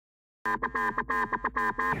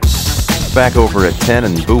Back over at 10,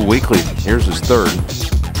 and Boo Weekley, here's his third.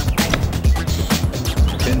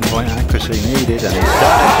 Pinpoint accuracy needed, and he's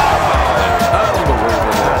done it.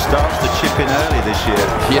 Unbelievable. Starts to chip in early this year.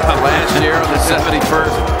 Yeah, last year on the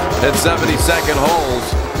 71st and 72nd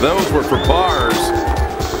holes, those were for pars.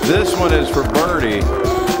 This one is for birdie.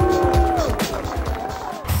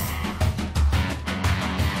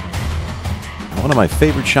 One of my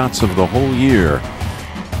favorite shots of the whole year.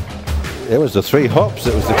 It was the 3 hops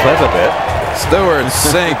that was the clever bit. Stewart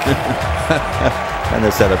sink. And the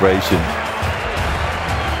celebration.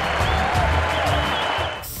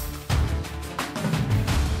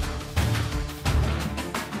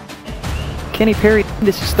 Kenny Perry,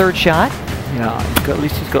 this is third shot. Yeah, at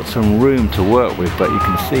least he's got some room to work with, but you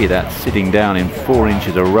can see that sitting down in 4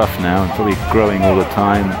 inches of rough now and probably growing all the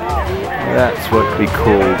time. That's what we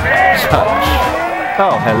call touch.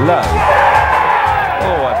 Oh, hello.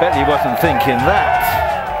 Oh, I bet he wasn't thinking that.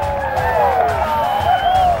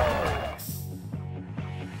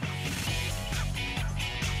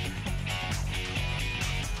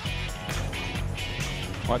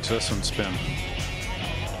 Watch this one spin.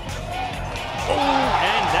 Oh,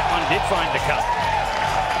 and that one did find the cup.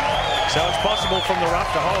 So it's possible from the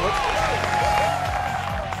rough to hold it.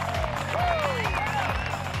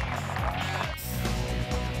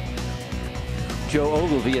 Joe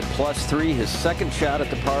Ogilvy at +3, his second shot at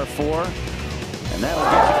the par 4. And that'll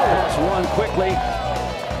get you to +1 quickly.